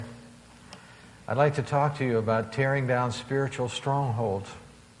I'd like to talk to you about tearing down spiritual strongholds.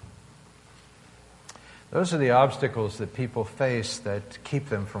 Those are the obstacles that people face that keep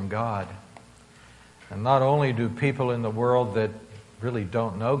them from God. And not only do people in the world that really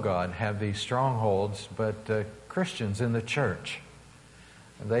don't know God have these strongholds, but Christians in the church.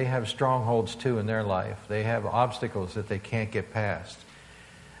 They have strongholds too in their life. They have obstacles that they can't get past.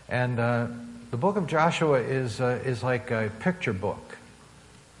 And the book of Joshua is like a picture book.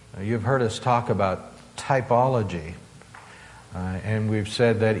 You've heard us talk about typology. And we've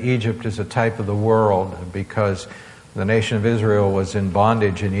said that Egypt is a type of the world because the nation of Israel was in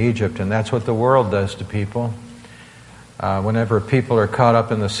bondage in Egypt, and that's what the world does to people. Whenever people are caught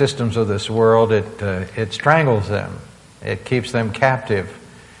up in the systems of this world, it strangles them. It keeps them captive.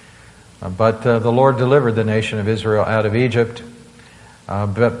 But the Lord delivered the nation of Israel out of Egypt.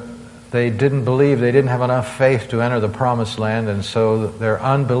 But they didn't believe, they didn't have enough faith to enter the promised land, and so their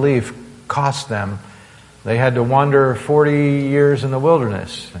unbelief cost them. They had to wander 40 years in the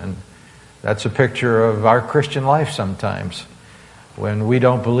wilderness, and that's a picture of our Christian life sometimes. When we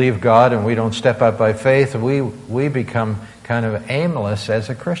don't believe God and we don't step up by faith, we become kind of aimless as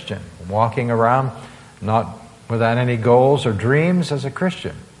a Christian, walking around not without any goals or dreams as a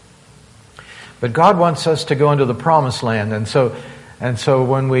Christian. But God wants us to go into the promised land, and so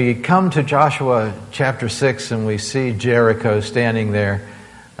when we come to Joshua chapter 6 and we see Jericho standing there,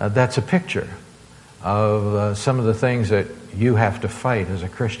 that's a picture of some of the things that you have to fight as a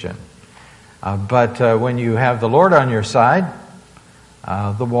Christian. But when you have the Lord on your side,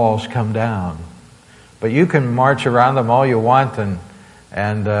 the walls come down. But you can march around them all you want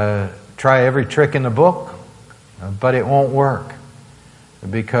and try every trick in the book, but it won't work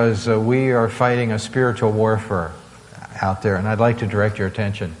because we are fighting a spiritual warfare out there. And I'd like to direct your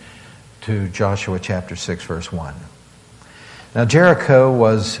attention to Joshua chapter 6, verse 1. Now Jericho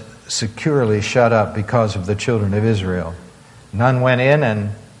was securely shut up because of the children of Israel. None went in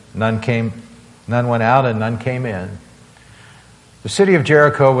and none went out and none came in. The city of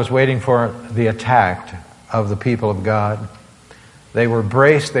Jericho was waiting for the attack of the people of God. They were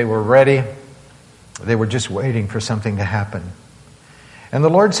braced, they were ready. They were just waiting for something to happen. And the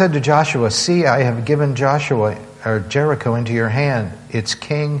Lord said to Joshua, "See, I have given Jericho into your hand, its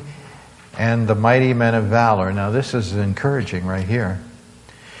king and the mighty men of valor." Now this is encouraging right here.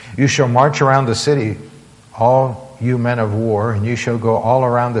 "You shall march around the city, all you men of war, and you shall go all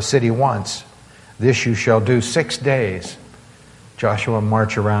around the city once. This you shall do 6 days." Joshua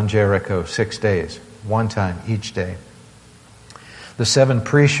marched around Jericho 6 days, one time each day. "The 7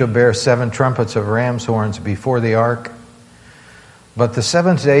 priests shall bear 7 trumpets of ram's horns before the ark. But the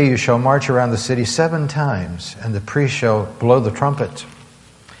 7th day you shall march around the city 7 times, and the priests shall blow the trumpets.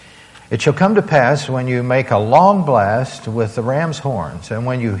 It shall come to pass when you make a long blast with the ram's horns, and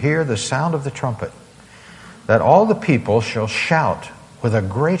when you hear the sound of the trumpet, that all the people shall shout with a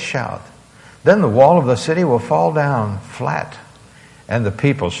great shout. Then the wall of the city will fall down flat, and the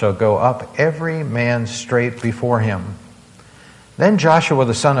people shall go up every man straight before him. Then Joshua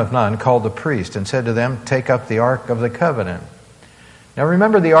the son of Nun called the priest and said to them, 'Take up the Ark of the Covenant.'" Now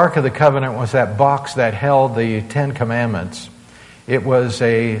remember, the Ark of the Covenant was that box that held the 10 Commandments. It was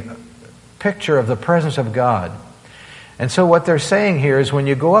a picture of the presence of God. And so what they're saying here is when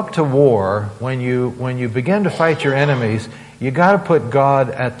you go up to war, when you begin to fight your enemies, you got to put God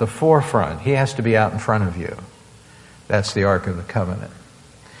at the forefront. He has to be out in front of you. That's the Ark of the Covenant.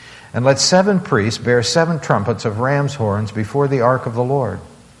 "And let 7 priests bear 7 trumpets of ram's horns before the Ark of the Lord."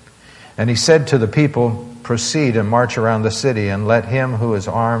 And he said to the people, "Proceed and march around the city, and let him who is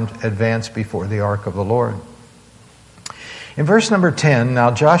armed advance before the Ark of the Lord." In verse number 10,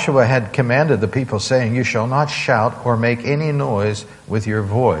 "Now Joshua had commanded the people, saying, 'You shall not shout or make any noise with your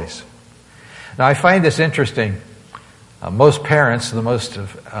voice.'" Now I find this interesting. Most parents, the most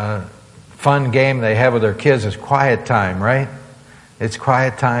fun game they have with their kids is quiet time, right? It's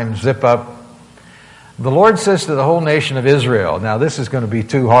quiet time, zip up. The Lord says to the whole nation of Israel, now this is going to be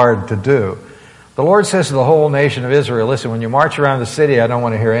too hard to do. The Lord says to the whole nation of Israel, "Listen, when you march around the city, I don't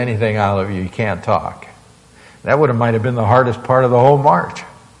want to hear anything out of you. You can't talk." That might have been the hardest part of the whole march.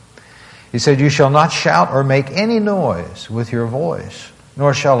 He said, "You shall not shout or make any noise with your voice,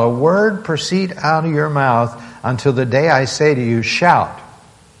 nor shall a word proceed out of your mouth until the day I say to you, 'Shout.'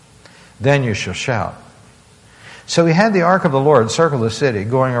 Then you shall shout." So he had the Ark of the Lord circle the city,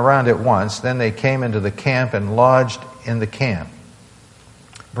 going around it once. Then they came into the camp and lodged in the camp.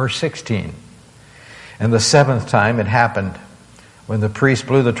 Verse 16. "And the 7th time it happened, when the priest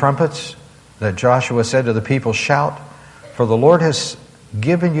blew the trumpets, that Joshua said to the people, 'Shout, for the Lord has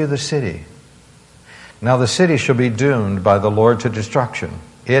given you the city. Now the city shall be doomed by the Lord to destruction.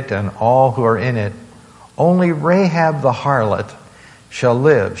 it and all who are in it. Only Rahab the harlot shall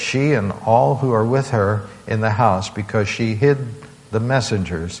live, she and all who are with her in the house, because she hid the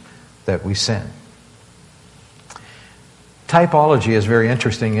messengers that we sent. Typology is very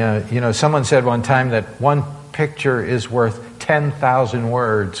interesting. Someone said one time that one picture is worth 10,000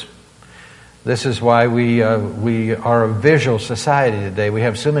 words. This is why we are a visual society today. We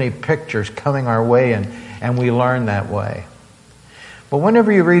have so many pictures coming our way, and we learn that way. But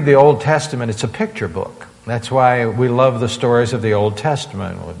whenever you read the Old Testament, it's a picture book. That's why we love the stories of the Old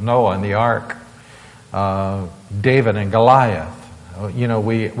Testament, with Noah and the Ark, David and Goliath.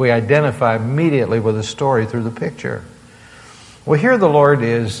 We identify immediately with the story through the picture. Well, here the Lord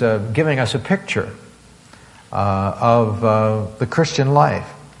is giving us a picture of the Christian life.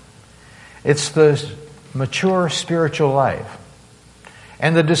 It's the mature spiritual life.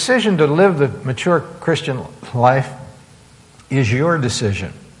 And the decision to live the mature Christian life is your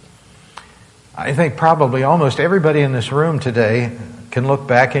decision. I think probably almost everybody in this room today can look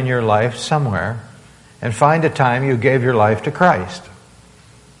back in your life somewhere and find a time you gave your life to Christ.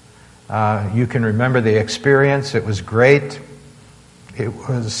 You can remember the experience. It was great. It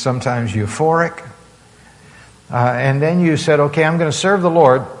was sometimes euphoric. And then you said, okay, I'm going to serve the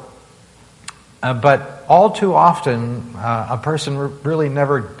Lord. But all too often, a person really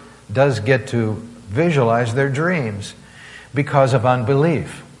never does get to visualize their dreams because of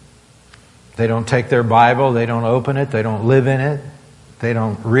unbelief. They don't take their Bible, they don't open it, they don't live in it, they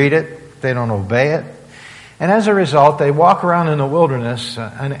don't read it, they don't obey it. And as a result, they walk around in the wilderness,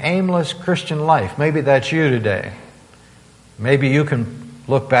 an aimless Christian life. Maybe that's you today. Maybe you can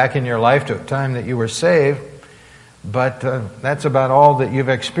look back in your life to a time that you were saved, but that's about all that you've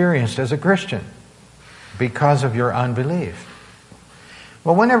experienced as a Christian because of your unbelief.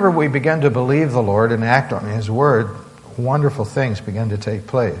 Well, whenever we begin to believe the Lord and act on His Word, wonderful things begin to take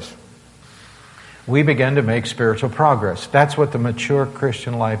place. We begin to make spiritual progress. That's what the mature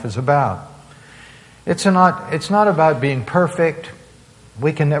Christian life is about. It's not about being perfect.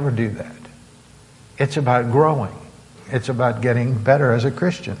 We can never do that. It's about growing. It's about getting better as a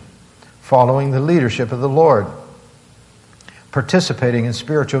Christian, following the leadership of the Lord, participating in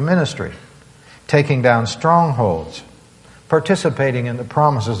spiritual ministry, taking down strongholds, participating in the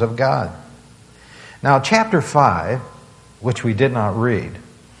promises of God. Now, chapter 5, which we did not read,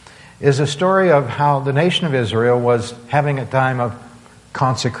 is a story of how the nation of Israel was having a time of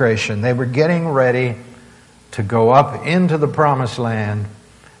consecration. They were getting ready to go up into the promised land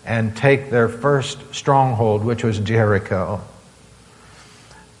and take their first stronghold, which was Jericho.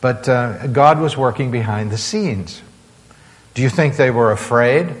 But God was working behind the scenes. Do you think they were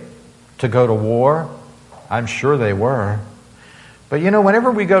afraid to go to war? I'm sure they were. But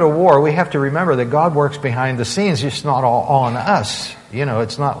whenever we go to war, we have to remember that God works behind the scenes. It's not all on us.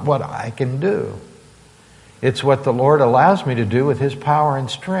 It's not what I can do. It's what the Lord allows me to do with His power and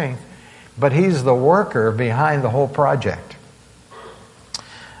strength. But He's the worker behind the whole project.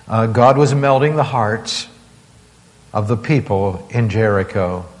 God was melting the hearts of the people in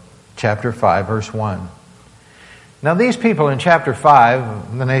Jericho. Chapter 5, verse 1. Now these people in chapter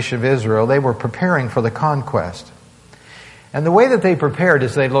 5, the nation of Israel, they were preparing for the conquest. And the way that they prepared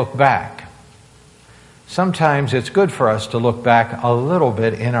is they looked back. Sometimes it's good for us to look back a little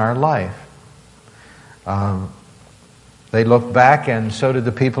bit in our life. They looked back, and so did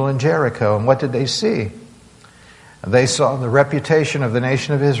the people in Jericho. And what did they see? They saw the reputation of the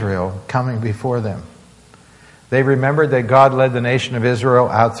nation of Israel coming before them. They remembered that God led the nation of Israel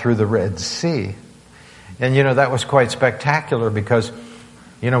out through the Red Sea. And that was quite spectacular because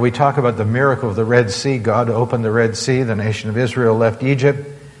we talk about the miracle of the Red Sea. God opened the Red Sea. The nation of Israel left Egypt.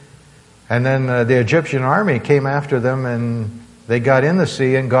 And then the Egyptian army came after them, and they got in the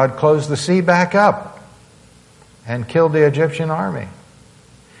sea, and God closed the sea back up and killed the Egyptian army.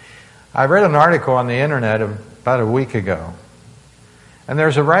 I read an article on the internet about a week ago. And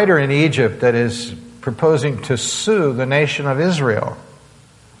there's a writer in Egypt that is proposing to sue the nation of Israel.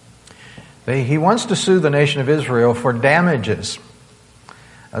 He wants to sue the nation of Israel for damages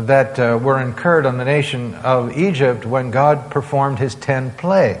that were incurred on the nation of Egypt when God performed His 10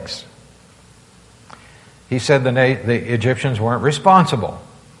 plagues. He said the Egyptians weren't responsible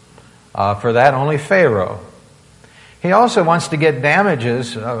for that, only Pharaoh. He also wants to get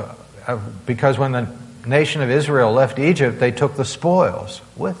damages because when the nation of Israel left Egypt, they took the spoils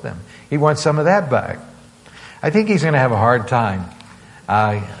with them. He wants some of that back. I think he's going to have a hard time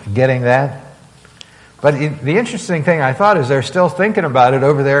getting that. But the interesting thing I thought is they're still thinking about it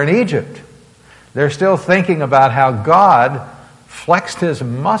over there in Egypt. They're still thinking about how God flexed His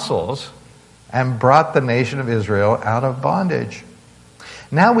muscles and brought the nation of Israel out of bondage.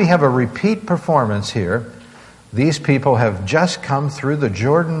 Now we have a repeat performance here. These people have just come through the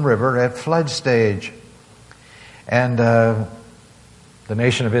Jordan River at flood stage. And the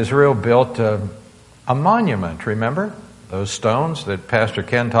nation of Israel built a monument, remember? Those stones that Pastor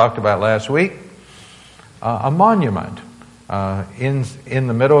Ken talked about last week. A monument in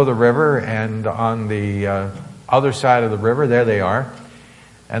the middle of the river, and on the other side of the river, there they are.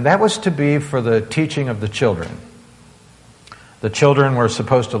 And that was to be for the teaching of the children. The children were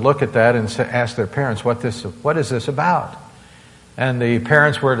supposed to look at that and ask their parents, what is this about? And the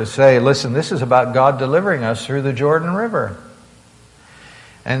parents were to say, listen, this is about God delivering us through the Jordan River.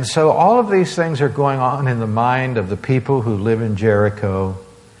 And so all of these things are going on in the mind of the people who live in Jericho.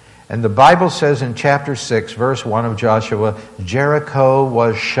 And the Bible says in chapter 6, verse 1 of Joshua, Jericho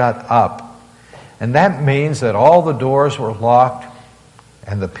was shut up. And that means that all the doors were locked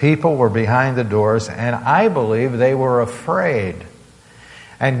and the people were behind the doors, and I believe they were afraid.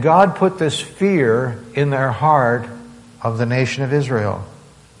 And God put this fear in their heart of the nation of Israel.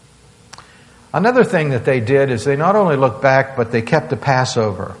 Another thing that they did is they not only looked back, but they kept the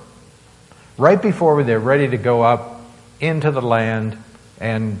Passover. Right before they're ready to go up into the land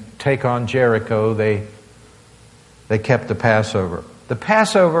and take on Jericho, they kept the Passover. The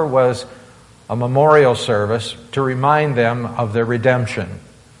Passover was a memorial service to remind them of their redemption,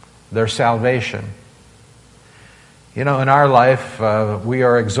 their salvation. You know, in our life, we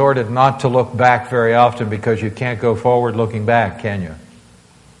are exhorted not to look back very often because you can't go forward looking back, can you?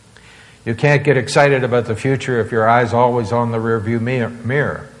 You can't get excited about the future if your eye's always on the rearview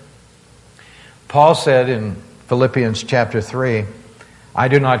mirror. Paul said in Philippians chapter 3, I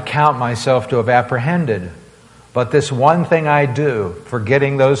do not count myself to have apprehended, but this one thing I do,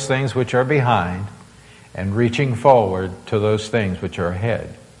 forgetting those things which are behind and reaching forward to those things which are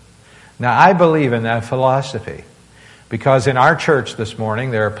ahead. Now, I believe in that philosophy because in our church this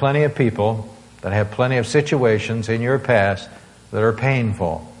morning, there are plenty of people that have plenty of situations in your past that are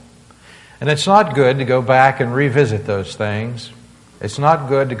painful. And it's not good to go back and revisit those things. It's not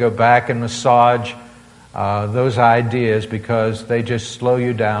good to go back and massage those ideas because they just slow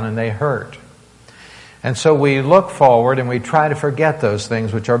you down and they hurt. And so we look forward and we try to forget those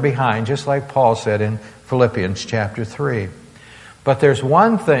things which are behind, just like Paul said in Philippians chapter 3. But there's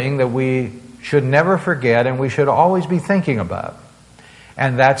one thing that we should never forget and we should always be thinking about,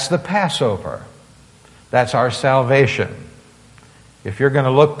 and that's the Passover. That's our salvation. If you're going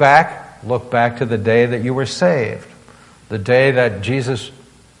to look back to the day that you were saved, the day that Jesus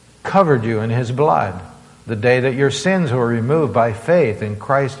covered you in His blood, the day that your sins were removed by faith in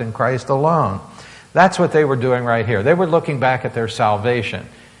Christ and Christ alone. That's what they were doing right here. They were looking back at their salvation.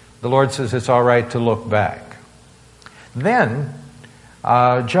 The Lord says it's all right to look back. Then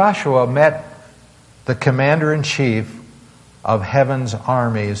Joshua met the commander-in-chief of heaven's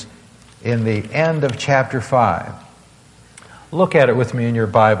armies in the end of chapter 5. Look at it with me in your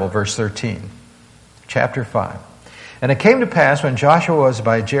Bible, verse 13. Chapter 5. And it came to pass when Joshua was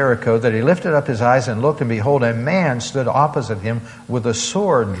by Jericho that he lifted up his eyes and looked, and behold, a man stood opposite him with a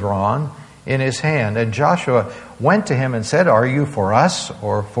sword drawn in his hand. And Joshua went to him and said, Are you for us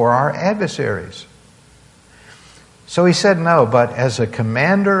or for our adversaries? So he said, No, but as a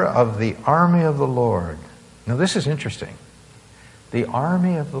commander of the army of the Lord. Now this is interesting. The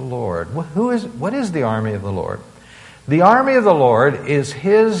army of the Lord. What is the army of the Lord? The army of the Lord is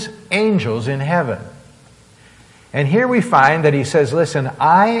His angels in heaven. And here we find that he says, listen,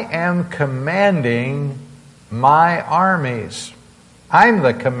 I am commanding my armies. I'm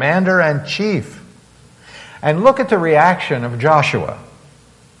the commander-in-chief. And look at the reaction of Joshua.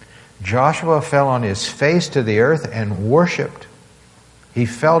 Joshua fell on his face to the earth and worshipped. He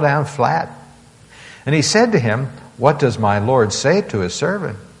fell down flat. And he said to him, What does my Lord say to his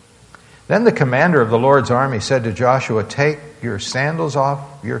servant? Then the commander of the Lord's army said to Joshua, Take your sandals off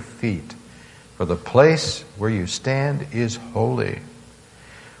your feet, for the place where you stand is holy.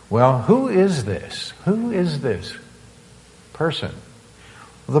 Well, who is this? Who is this person?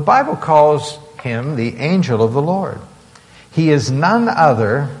 Well, the Bible calls him the angel of the Lord. He is none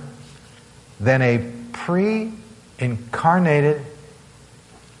other than a pre-incarnated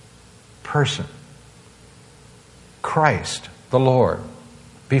person. Christ, the Lord.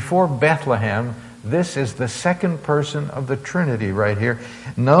 Before Bethlehem, this is the second person of the Trinity right here,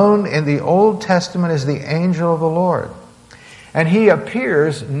 known in the Old Testament as the angel of the Lord. And he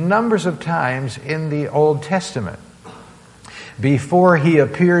appears numbers of times in the Old Testament. Before he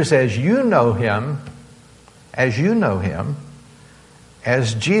appears as you know him, as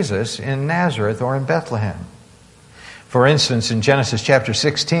Jesus in Nazareth or in Bethlehem. For instance, in Genesis chapter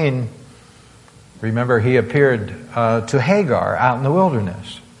 16, Remember, he appeared to Hagar out in the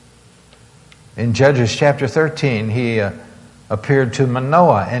wilderness. In Judges chapter 13, he appeared to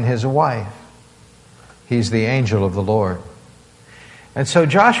Manoah and his wife. He's the angel of the Lord. And so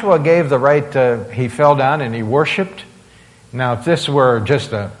Joshua gave the right, he fell down and he worshiped. Now, if this were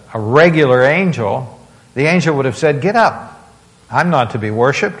just a regular angel, the angel would have said, "Get up. I'm not to be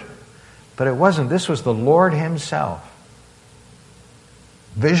worshipped." But it wasn't. This was the Lord himself,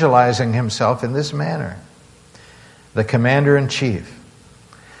 visualizing himself in this manner. The commander-in-chief.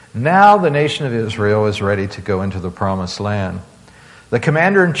 Now the nation of Israel is ready to go into the promised land. The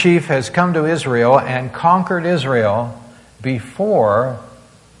commander-in-chief has come to Israel and conquered Israel before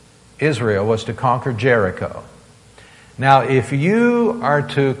Israel was to conquer Jericho. Now, if you are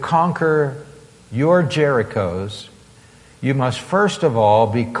to conquer your Jerichos, you must first of all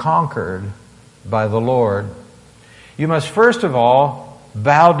be conquered by the Lord. You must first of all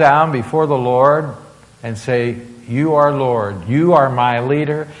bow down before the Lord and say, "You are Lord. You are my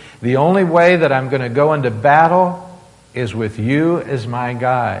leader. The only way that I'm going to go into battle is with you as my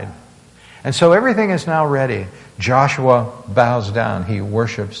guide." And so everything is now ready. Joshua bows down. He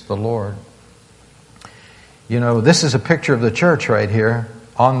worships the Lord. You know, this is a picture of the church right here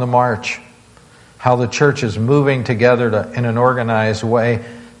on the march. How the church is moving together in an organized way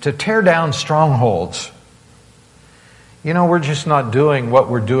to tear down strongholds. You know, we're just not doing what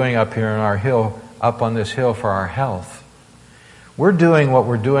we're doing up here in our hill, up on this hill for our health. We're doing what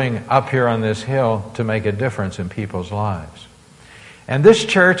we're doing up here on this hill to make a difference in people's lives. And this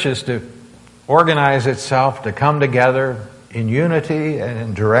church is to organize itself to come together in unity and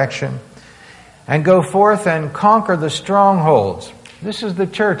in direction and go forth and conquer the strongholds. This is the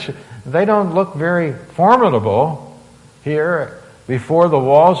church. They don't look very formidable here before the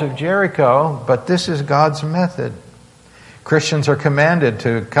walls of Jericho, but this is God's method. Christians are commanded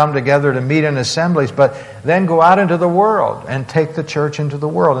to come together to meet in assemblies, but then go out into the world and take the church into the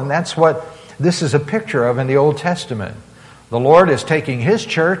world. And that's what this is a picture of in the Old Testament. The Lord is taking His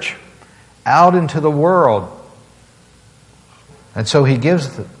church out into the world. And so He gives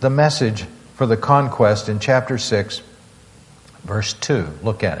the message for the conquest in chapter 6, verse 2.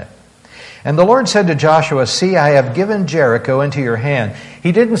 Look at it. "And the Lord said to Joshua, 'See, I have given Jericho into your hand.'"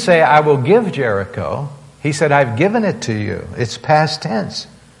 He didn't say, "I will give Jericho." He said, "I've given it to you." It's past tense.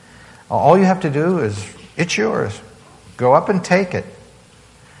 All you have to do is, it's yours. Go up and take it.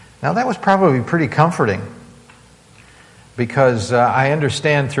 Now that was probably pretty comforting, because I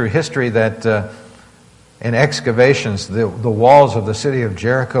understand through history that in excavations, the walls of the city of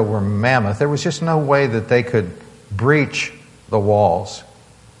Jericho were mammoth. There was just no way that they could breach the walls.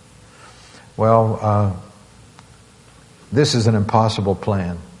 Well, this is an impossible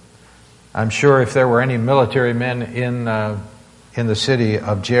plan. I'm sure if there were any military men in the city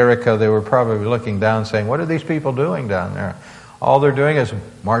of Jericho, they were probably looking down saying, "What are these people doing down there?" All they're doing is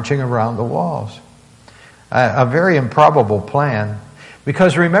marching around the walls. A very improbable plan.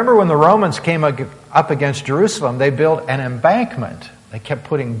 Because remember when the Romans came up against Jerusalem, they built an embankment. They kept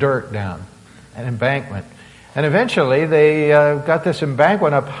putting dirt down, an embankment. And eventually they got this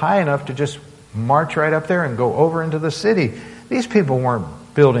embankment up high enough to just march right up there and go over into the city. These people weren't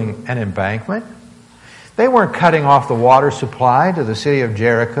building an embankment. They weren't cutting off the water supply to the city of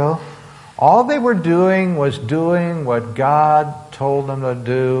Jericho. All they were doing was doing what God told them to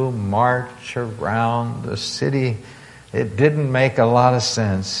do, march around the city. It didn't make a lot of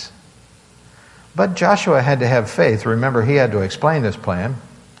sense. But Joshua had to have faith. Remember, he had to explain this plan.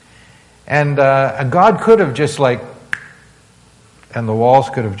 And God could have just and the walls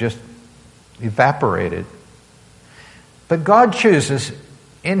could have just evaporated. But God chooses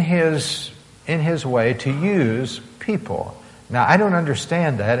in His way to use people. Now, I don't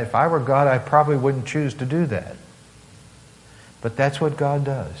understand that. If I were God, I probably wouldn't choose to do that. But that's what God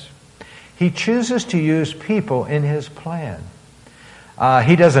does. He chooses to use people in His plan.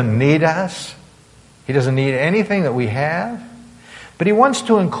 He doesn't need us. He doesn't need anything that we have. But He wants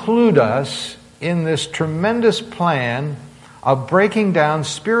to include us in this tremendous plan of breaking down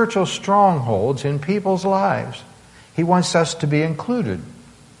spiritual strongholds in people's lives. He wants us to be included.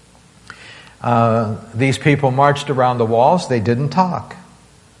 These people marched around the walls. They didn't talk.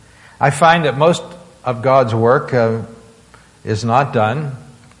 I find that most of God's work is not done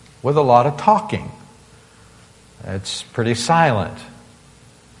with a lot of talking. It's pretty silent.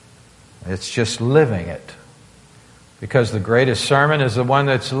 It's just living it. Because the greatest sermon is the one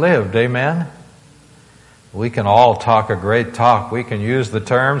that's lived. Amen? We can all talk a great talk. We can use the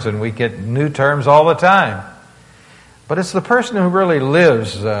terms and we get new terms all the time. But it's the person who really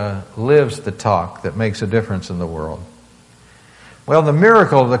lives the talk that makes a difference in the world. Well, the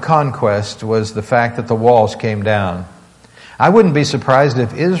miracle of the conquest was the fact that the walls came down. I wouldn't be surprised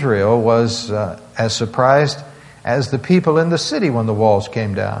if Israel was as surprised as the people in the city when the walls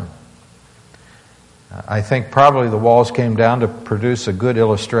came down. I think probably the walls came down to produce a good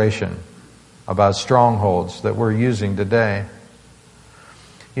illustration about strongholds that we're using today.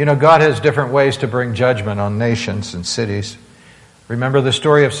 You know, God has different ways to bring judgment on nations and cities. Remember the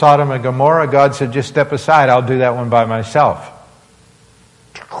story of Sodom and Gomorrah? God said, just step aside, I'll do that one by myself.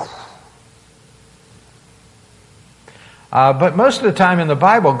 But most of the time in the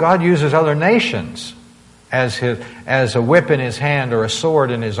Bible, God uses other nations as a whip in his hand or a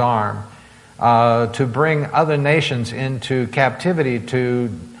sword in his arm to bring other nations into captivity, to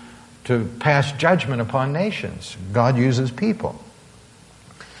pass judgment upon nations. God uses people.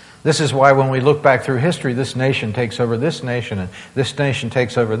 This is why when we look back through history, this nation takes over this nation, and this nation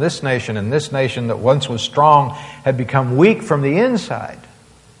takes over this nation, and this nation that once was strong had become weak from the inside,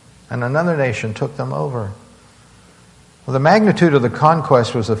 and another nation took them over. Well, the magnitude of the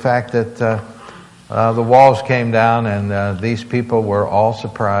conquest was the fact that the walls came down and these people were all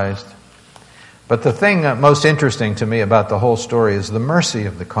surprised. But the thing most interesting to me about the whole story is the mercy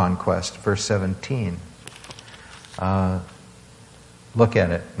of the conquest, verse 17. Look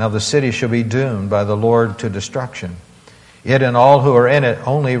at it. Now the city shall be doomed by the Lord to destruction. It and all who are in it,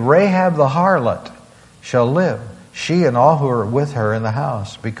 only Rahab the harlot shall live, she and all who are with her in the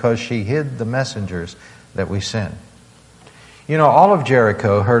house, because she hid the messengers that we sent. You know, all of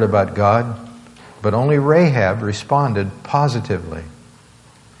Jericho heard about God, but only Rahab responded positively.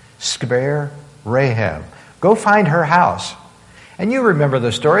 Spare Rahab. Go find her house. And you remember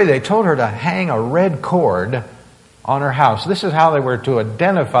the story. They told her to hang a red cord on her house. This is how they were to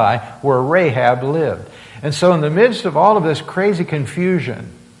identify where Rahab lived. And so in the midst of all of this crazy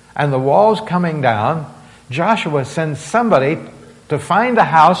confusion and the walls coming down, Joshua sends somebody to find the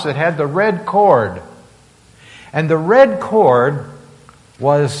house that had the red cord. And the red cord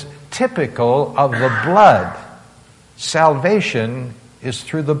was typical of the blood. Salvation is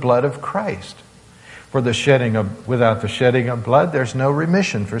through the blood of Christ. Without the shedding of blood, there's no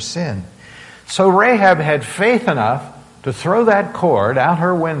remission for sin. So Rahab had faith enough to throw that cord out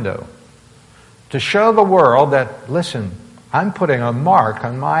her window to show the world that, listen, I'm putting a mark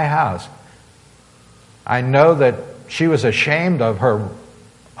on my house. I know that she was ashamed of her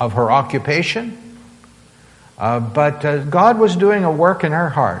occupation, but God was doing a work in her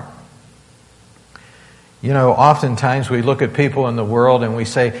heart. You know, oftentimes we look at people in the world and we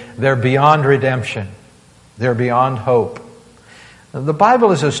say, they're beyond redemption. They're beyond hope. The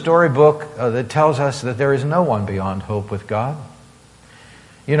Bible is a storybook that tells us that there is no one beyond hope with God.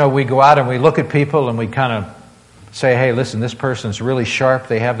 You know, we go out and we look at people and we kind of say, hey, listen, this person's really sharp.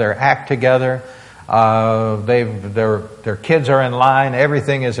 They have their act together. Their kids are in line.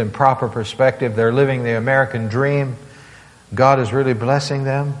 Everything is in proper perspective. They're living the American dream. God is really blessing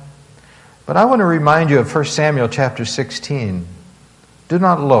them. But I want to remind you of 1 Samuel chapter 16. Do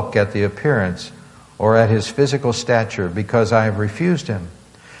not look at the appearance or at his physical stature, because I have refused him.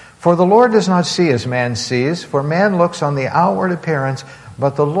 For the Lord does not see as man sees, for man looks on the outward appearance,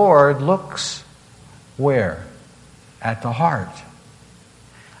 but the Lord looks where? At the heart.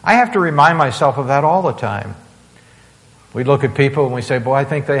 I have to remind myself of that all the time. We look at people and we say, boy, I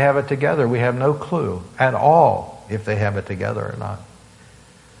think they have it together. We have no clue at all if they have it together or not.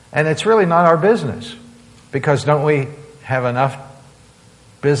 And it's really not our business, because don't we have enough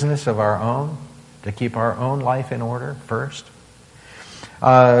business of our own to keep our own life in order first?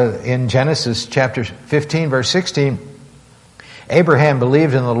 In Genesis chapter 15, verse 16, Abraham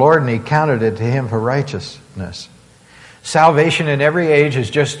believed in the Lord and he counted it to him for righteousness. Salvation in every age is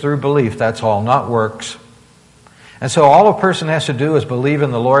just through belief, that's all, not works. And so all a person has to do is believe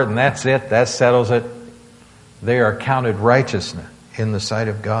in the Lord, and that's it, that settles it. They are counted righteous in the sight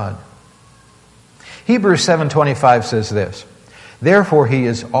of God. Hebrews 7:25 says this, therefore he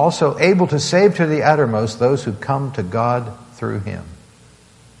is also able to save to the uttermost those who come to God through him.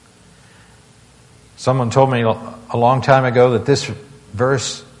 Someone told me a long time ago that this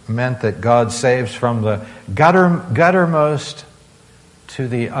verse meant that God saves from the guttermost to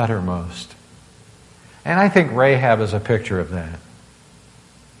the uttermost. And I think Rahab is a picture of that.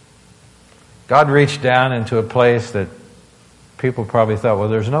 God reached down into a place that people probably thought, well,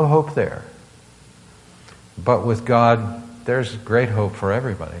 there's no hope there. But with God, there's great hope for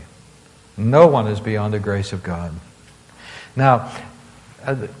everybody. No one is beyond the grace of God. Now,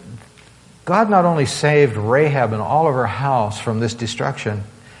 God not only saved Rahab and all of her house from this destruction,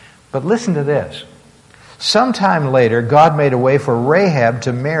 but listen to this. Sometime later, God made a way for Rahab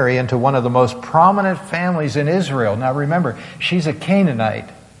to marry into one of the most prominent families in Israel. Now remember, she's a Canaanite.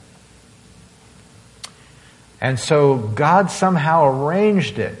 And so God somehow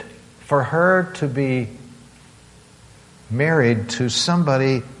arranged it for her to be married to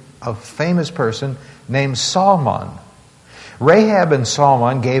somebody, a famous person named Salmon. Rahab and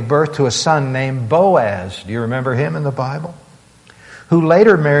Salmon gave birth to a son named Boaz. Do you remember him in the Bible? Who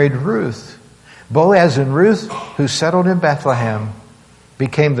later married Ruth. Boaz and Ruth, who settled in Bethlehem,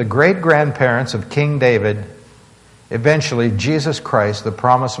 became the great-grandparents of King David. Eventually, Jesus Christ, the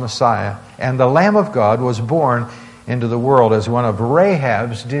promised Messiah, and the Lamb of God was born into the world as one of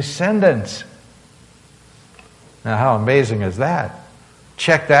Rahab's descendants. Now, how amazing is that?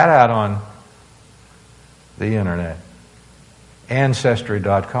 Check that out on the internet.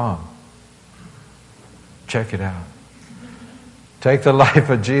 Ancestry.com. Check it out. Take the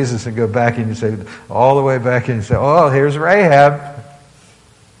life of Jesus and go back and you say, all the way back and you say, oh, here's Rahab.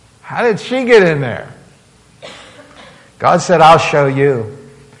 How did she get in there? God said, I'll show you.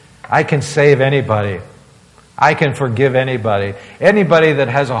 I can save anybody. I can forgive anybody. Anybody that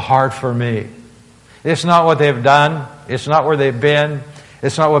has a heart for me. It's not what they've done. It's not where they've been.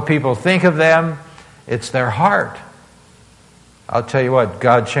 It's not what people think of them. It's their heart. I'll tell you what,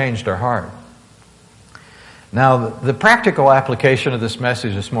 God changed her heart. Now, the practical application of this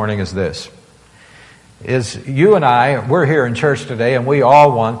message this morning is this. Is you and I, we're here in church today and we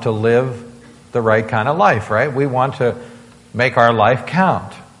all want to live the right kind of life, right? We want to make our life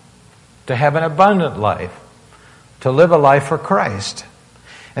count. To have an abundant life. To live a life for Christ.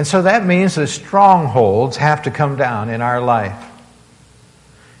 And so that means the strongholds have to come down in our life.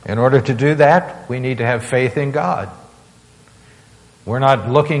 In order to do that, we need to have faith in God. We're not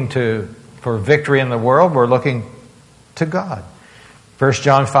looking for victory in the world, we're looking to God. 1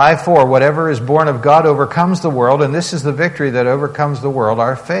 John 5:4, whatever is born of God overcomes the world, and this is the victory that overcomes the world,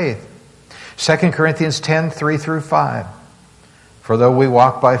 our faith. 2 Corinthians 10:3-5, for though we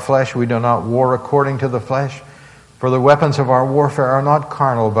walk by flesh, we do not war according to the flesh. For the weapons of our warfare are not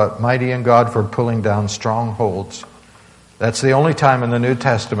carnal, but mighty in God for pulling down strongholds. That's the only time in the New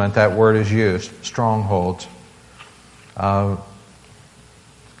Testament that word is used, strongholds.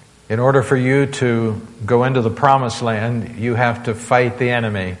 In order for you to go into the promised land, you have to fight the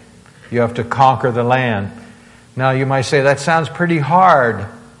enemy. You have to conquer the land. Now you might say, that sounds pretty hard.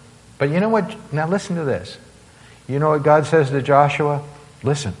 But you know what? Now listen to this. You know what God says to Joshua?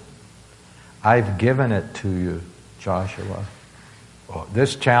 Listen, I've given it to you, Joshua. Oh,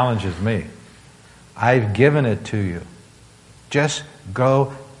 this challenges me. I've given it to you. Just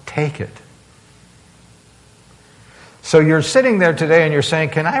go take it. So you're sitting there today and you're saying,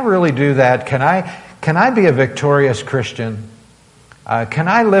 can I really do that? Can I be a victorious Christian? Can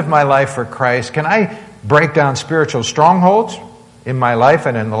I live my life for Christ? Can I break down spiritual strongholds in my life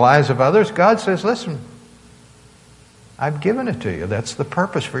and in the lives of others? God says, listen, I've given it to you. That's the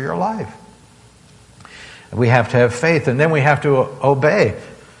purpose for your life. We have to have faith, and then we have to obey.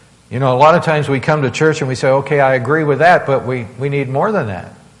 You know, a lot of times we come to church and we say, okay, I agree with that, but we need more than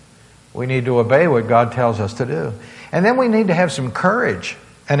that. We need to obey what God tells us to do. And then we need to have some courage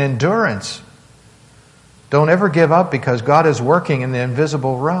and endurance. Don't ever give up because God is working in the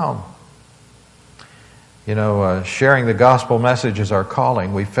invisible realm. You know, sharing the gospel message is our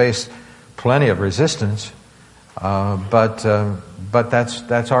calling. We face plenty of resistance, but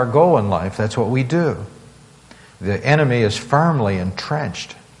that's our goal in life. That's what we do. The enemy is firmly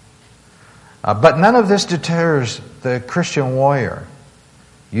entrenched. But none of this deters the Christian warrior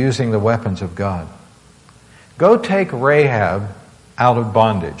using the weapons of God. Go take Rahab out of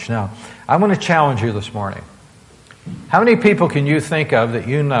bondage. Now, I'm going to challenge you this morning. How many people can you think of that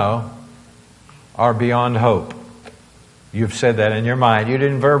you know are beyond hope? You've said that in your mind. You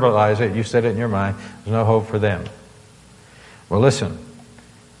didn't verbalize it. You said it in your mind. There's no hope for them. Well, listen.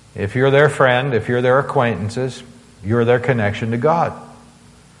 If you're their friend, if you're their acquaintances, you're their connection to God.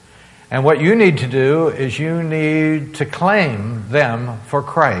 And what you need to do is you need to claim them for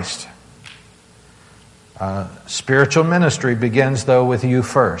Christ. Spiritual ministry begins, though, with you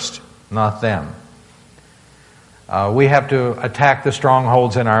first, not them. We have to attack the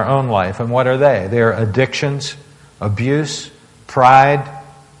strongholds in our own life. And what are they? They're addictions, abuse, pride,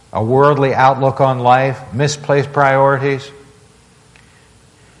 a worldly outlook on life, misplaced priorities.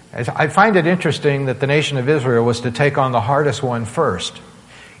 I find it interesting that the nation of Israel was to take on the hardest one first.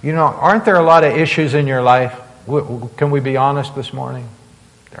 You know, aren't there a lot of issues in your life? Can we be honest this morning?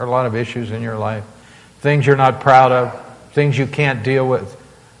 There are a lot of issues in your life. Things you're not proud of, things you can't deal with,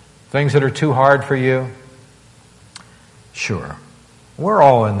 things that are too hard for you. Sure, we're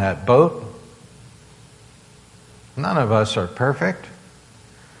all in that boat. None of us are perfect.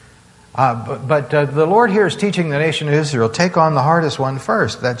 But the Lord here is teaching the nation of Israel, take on the hardest one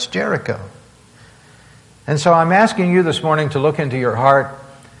first. That's Jericho. And so I'm asking you this morning to look into your heart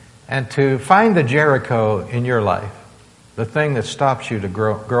and to find the Jericho in your life, the thing that stops you to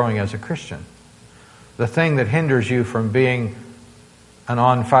growing as a Christian, the thing that hinders you from being an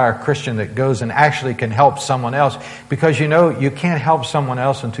on-fire Christian that goes and actually can help someone else. Because you know, you can't help someone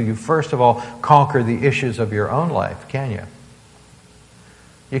else until you first of all conquer the issues of your own life, can you?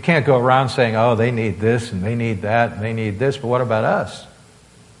 You can't go around saying, oh, they need this and they need that and they need this, but what about us?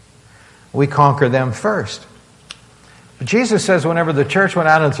 We conquer them first. But Jesus says whenever the church went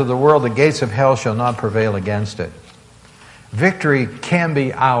out into the world, the gates of hell shall not prevail against it. Victory can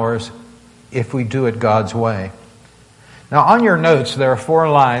be ours if we do it God's way. Now on your notes, there are 4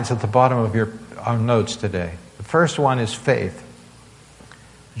 lines at the bottom of your notes today. The first one is faith.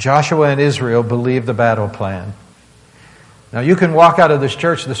 Joshua and Israel believed the battle plan. Now you can walk out of this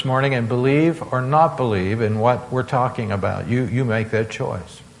church this morning and believe or not believe in what we're talking about. You make that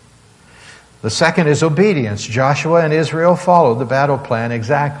choice. The second is obedience. Joshua and Israel followed the battle plan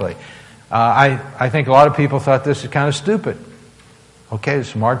exactly. I think a lot of people thought this is kind of stupid. Okay,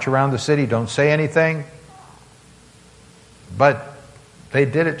 just march around the city, don't say anything. But they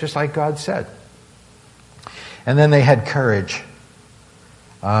did it just like God said. And then they had courage.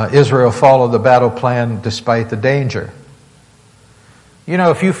 Israel followed the battle plan despite the danger. You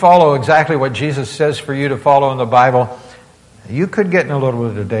know, if you follow exactly what Jesus says for you to follow in the Bible, you could get in a little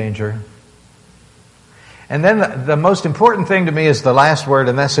bit of danger. And then the most important thing to me is the last word,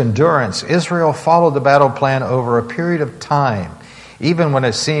 and that's endurance. Israel followed the battle plan over a period of time, even when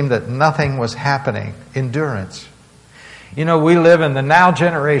it seemed that nothing was happening. Endurance. You know, we live in the now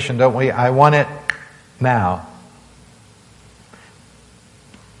generation, don't we? I want it now.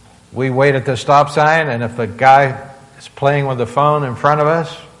 We wait at the stop sign, and if the guy is playing with the phone in front of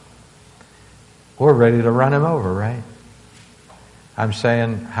us, we're ready to run him over, right? I'm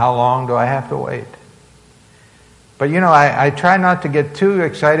saying, how long do I have to wait? But you know, I try not to get too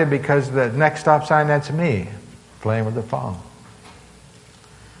excited because the next stop sign, that's me playing with the phone.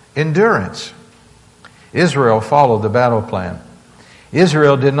 Endurance. Israel followed the battle plan.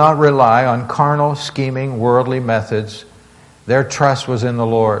 Israel did not rely on carnal, scheming, worldly methods. Their trust was in the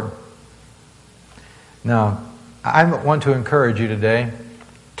Lord. Now, I want to encourage you today,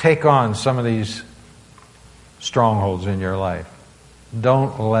 take on some of these strongholds in your life.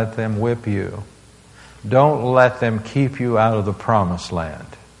 Don't let them whip you. Don't let them keep you out of the promised land.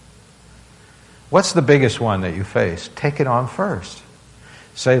 What's the biggest one that you face? Take it on first.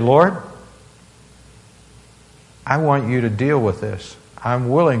 Say, Lord, I want you to deal with this. I'm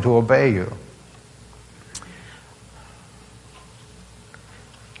willing to obey you.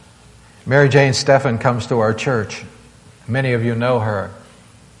 Mary Jane Stephan comes to our church. Many of you know her.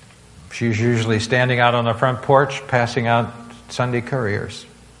 She's usually standing out on the front porch, passing out Sunday couriers.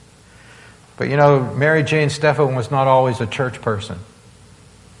 But you know, Mary Jane Stephan was not always a church person.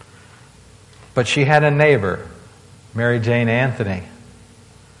 But she had a neighbor, Mary Jane Anthony,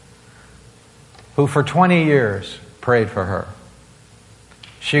 who for 20 years prayed for her.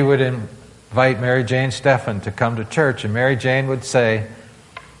 She would invite Mary Jane Stephan to come to church, and Mary Jane would say,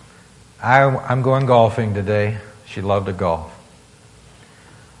 I'm going golfing today. She loved to golf.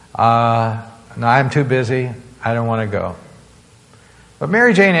 No, I'm too busy. I don't want to go. But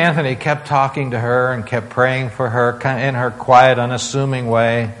Mary Jane Anthony kept talking to her and kept praying for her in her quiet, unassuming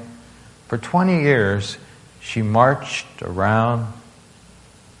way. For 20 years, she marched around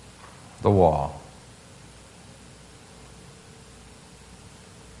the wall.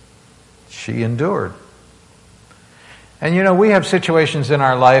 She endured. And you know, we have situations in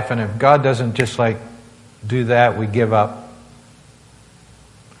our life, and if God doesn't just do that, we give up.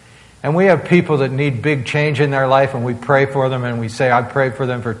 And we have people that need big change in their life, and we pray for them, and we say, I prayed for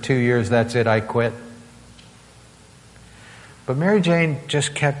them for 2 years, that's it, I quit. But Mary Jane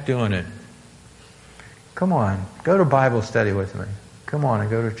just kept doing it. Come on, go to Bible study with me. Come on and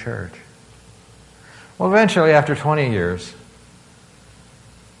go to church. Well, eventually, after 20 years,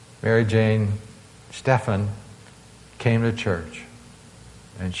 Mary Jane Stephan came to church,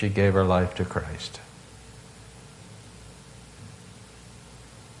 and she gave her life to Christ.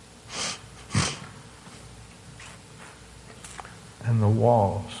 And the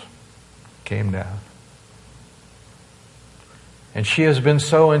walls came down. And she has been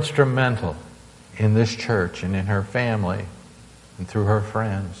so instrumental in this church and in her family and through her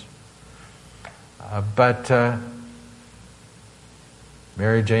friends. But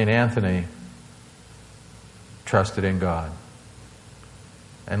Mary Jane Anthony trusted in God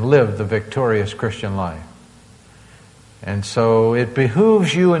and lived the victorious Christian life. And so it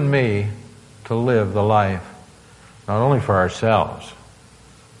behooves you and me to live the life, not only for ourselves,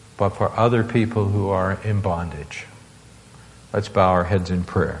 but for other people who are in bondage. Let's bow our heads in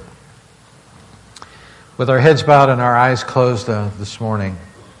prayer. With our heads bowed and our eyes closed this morning,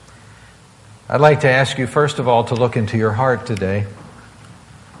 I'd like to ask you, first of all, to look into your heart today.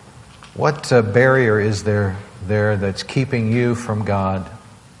 What barrier is there that's keeping you from God?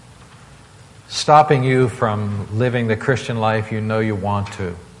 Stopping you from living the Christian life you know you want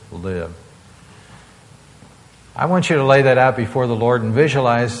to live. I want you to lay that out before the Lord and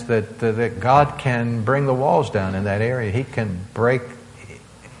visualize that God can bring the walls down in that area. He can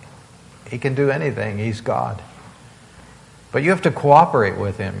do anything. He's God. But you have to cooperate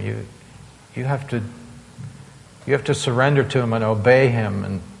with Him. You have to surrender to Him and obey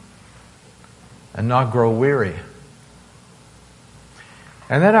Him and not grow weary.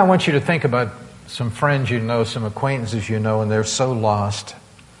 And then I want you to think about some friends you know, some acquaintances you know, and they're so lost.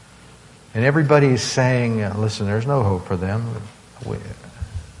 And everybody's saying, listen, there's no hope for them.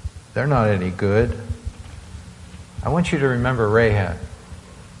 They're not any good. I want you to remember Rahab.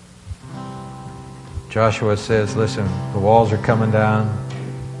 Joshua says, listen, the walls are coming down.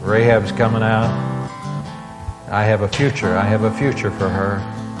 Rahab's coming out. I have a future. I have a future for her.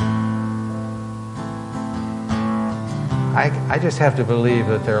 I just have to believe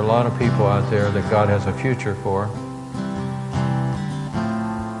that there are a lot of people out there that God has a future for.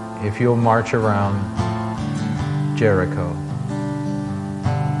 If you'll march around Jericho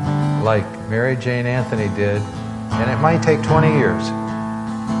like Mary Jane Anthony did, and it might take 20 years.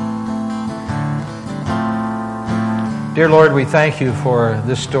 Dear Lord, we thank you for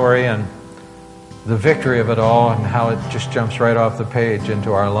this story and the victory of it all and how it just jumps right off the page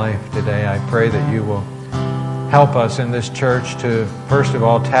into our life today. I pray that you will help us in this church to, first of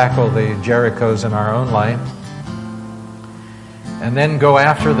all, tackle the Jerichos in our own life, and then go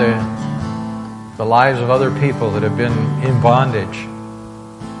after the lives of other people that have been in bondage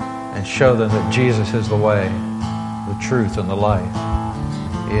and show them that Jesus is the way, the truth, and the life.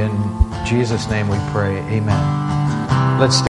 In Jesus' name we pray, amen. Let's